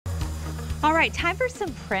All right, time for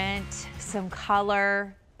some print, some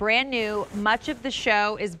color, brand new. Much of the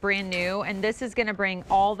show is brand new, and this is gonna bring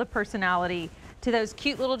all the personality to those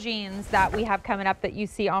cute little jeans that we have coming up that you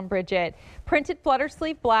see on Bridget. Printed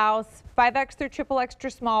Flutter-Sleeve Blouse, 5X through triple extra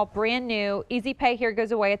small, brand new. Easy pay here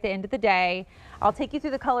goes away at the end of the day. I'll take you through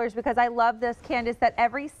the colors because I love this, Candace, that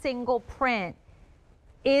every single print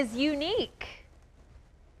is unique.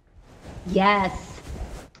 Yes.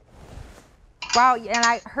 Wow, and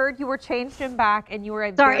I heard you were changed them back and you were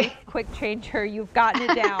a very quick changer. You've gotten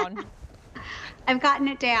it down. I've gotten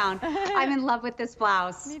it down. I'm in love with this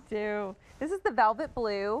blouse. Me too. This is the velvet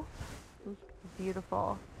blue. Ooh,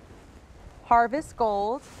 beautiful. Harvest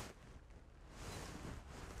gold.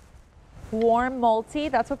 Warm multi,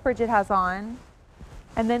 that's what Bridget has on.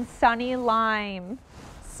 And then sunny lime.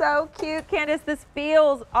 So cute, Candace. This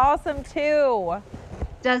feels awesome too.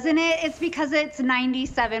 Doesn't it? It's because it's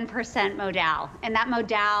 97% modal, and that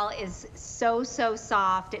modal is so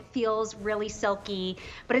soft. It feels really silky,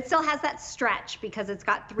 but it still has that stretch because it's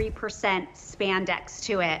got 3% spandex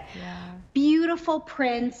to it. Yeah. Beautiful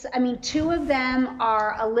prints. I mean, two of them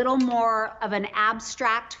are a little more of an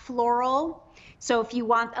abstract floral. So if you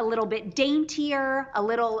want a little bit daintier, a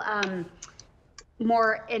little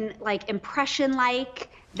more in like impression-like,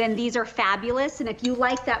 then these are fabulous. And if you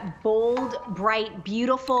like that bold, bright,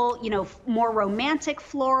 beautiful, you know, more romantic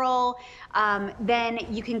floral, then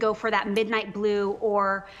you can go for that midnight blue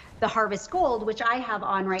or the harvest gold, which I have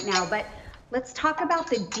on right now. But let's talk about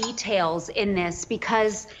the details in this,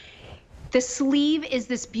 because the sleeve is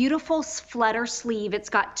this beautiful flutter sleeve. It's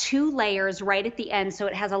got 2 layers right at the end, so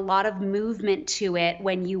it has a lot of movement to it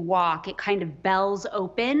when you walk. It kind of bells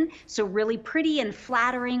open, so really pretty and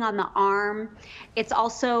flattering on the arm. It's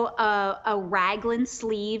also a raglan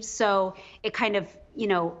sleeve, so it kind of, you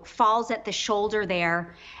know, falls at the shoulder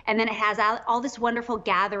there. And then it has all this wonderful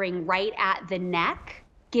gathering right at the neck,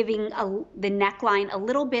 giving the neckline a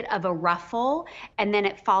little bit of a ruffle, and then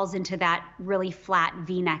it falls into that really flat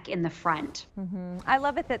V-neck in the front. I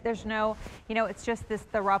love it that there's no, you know, it's just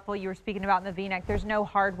the ruffle you were speaking about in the V-neck. There's no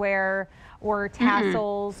hardware or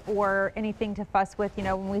tassels or anything to fuss with. You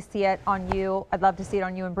know, when we see it on you, I'd love to see it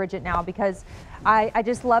on you and Bridget now, because I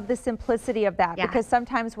just love the simplicity of that. Because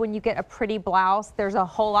sometimes when you get a pretty blouse, there's a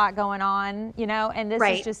whole lot going on, you know, and this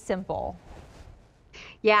is just simple.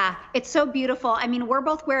 Yeah, it's so beautiful. I mean, we're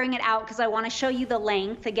both wearing it out because I want to show you the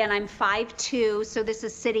length. Again, I'm 5'2", so this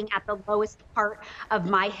is sitting at the lowest part of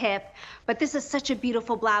my hip. But this is such a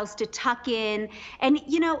beautiful blouse to tuck in. And,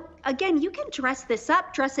 you know, again, you can dress this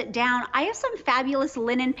up, dress it down. I have some fabulous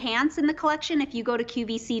linen pants in the collection. If you go to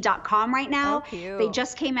QVC.com right now, they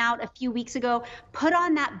just came out a few weeks ago. Put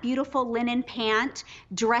on that beautiful linen pant,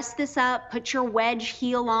 dress this up, put your wedge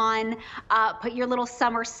heel on, put your little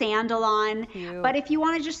summer sandal on. But if you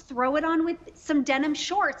want to just throw it on with some denim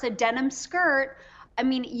shorts, a denim skirt, I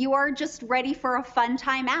mean, you are just ready for a fun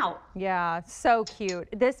time out. Yeah, so cute.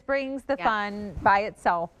 This brings the fun by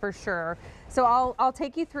itself for sure. So I'll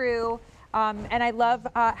take you through, and I love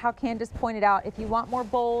how Candace pointed out, if you want more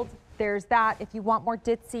bold, there's that. If you want more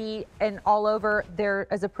ditzy and all over, there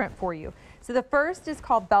is a print for you. So the first is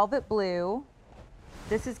called Velvet Blue.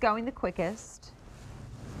 This is going the quickest.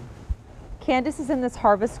 Candace is in this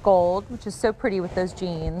Harvest Gold, which is so pretty with those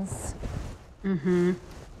jeans.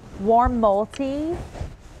 Warm multi,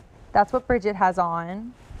 that's what Bridget has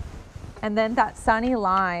on. And then that sunny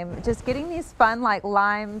lime, just getting these fun like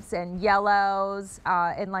limes and yellows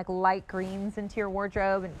and like light greens into your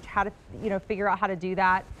wardrobe, and how to, you know, figure out how to do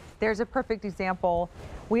that. There's a perfect example.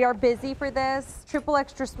 We are busy for this, triple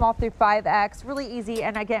extra small through 5X, really easy.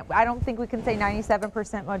 And again, I don't think we can say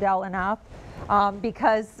 97% modal enough,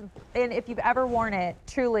 because, and if you've ever worn it,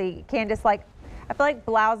 truly, Candace, like, I feel like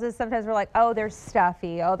blouses sometimes we're like, oh, they're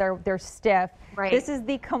stuffy, oh, they're stiff. This is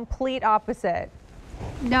the complete opposite.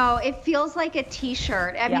 No, it feels like a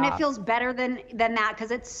t-shirt. I mean, it feels better than that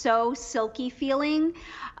because it's so silky feeling.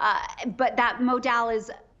 But that modal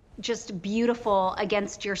is just beautiful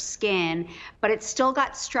against your skin, but it's still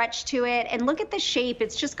got stretch to it. And look at the shape.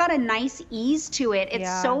 It's just got a nice ease to it.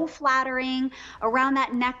 It's so flattering around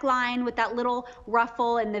that neckline with that little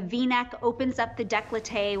ruffle, and the V-neck opens up the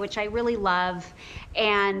décolleté, which I really love.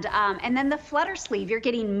 And then the flutter sleeve, you're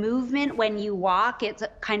getting movement when you walk. It's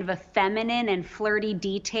kind of a feminine and flirty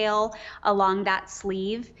detail along that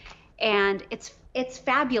sleeve. And it's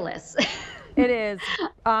fabulous. It is.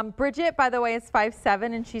 Bridget, by the way, is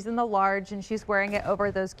 5'7", and she's in the large, and she's wearing it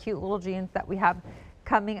over those cute little jeans that we have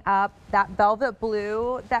coming up. That velvet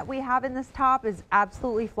blue that we have in this top is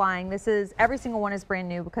absolutely flying. This is, every single one is brand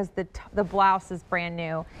new because the blouse is brand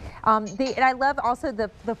new. And I love also the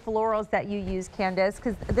florals that you use, Candace,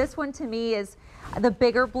 because this one to me is the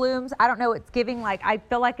bigger blooms. I don't know, it's giving like, I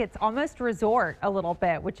feel like it's almost resort a little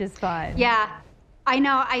bit, which is fun. Yeah. I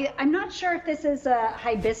know. I'm not sure if this is a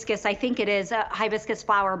hibiscus. I think it is a hibiscus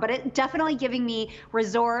flower, but it definitely giving me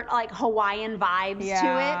resort, like Hawaiian vibes to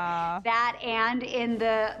it. That and in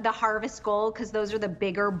the harvest gold, because those are the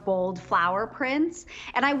bigger, bold flower prints.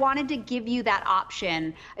 And I wanted to give you that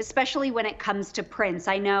option, especially when it comes to prints.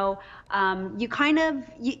 I know you kind of,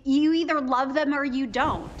 you either love them or you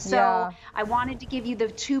don't. So I wanted to give you the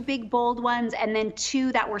two big, bold ones and then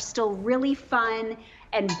two that were still really fun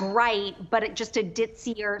and bright, but just a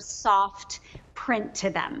ditzier, soft print to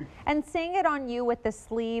them. And seeing it on you with the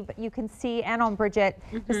sleeve, you can see, and on Bridget,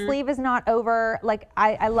 the sleeve is not over. Like,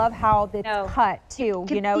 I love how it's cut too.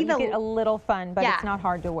 You know, you get a little fun, but it's not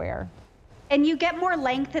hard to wear. And you get more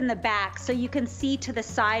length in the back, so you can see to the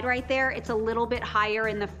side right there, it's a little bit higher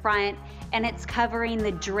in the front, and it's covering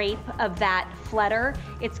the drape of that flutter.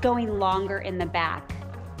 It's going longer in the back.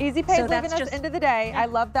 Easy Pay leaving us into the day. I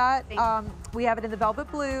love that. We have it in the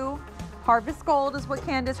velvet blue. Harvest gold is what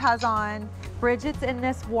Candace has on. Bridget's in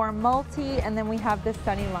this warm multi, and then we have this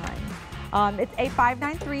sunny lime. It's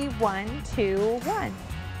 8593121.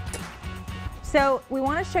 So we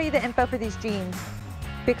want to show you the info for these jeans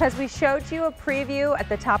because we showed you a preview at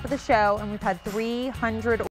the top of the show, and we've had 300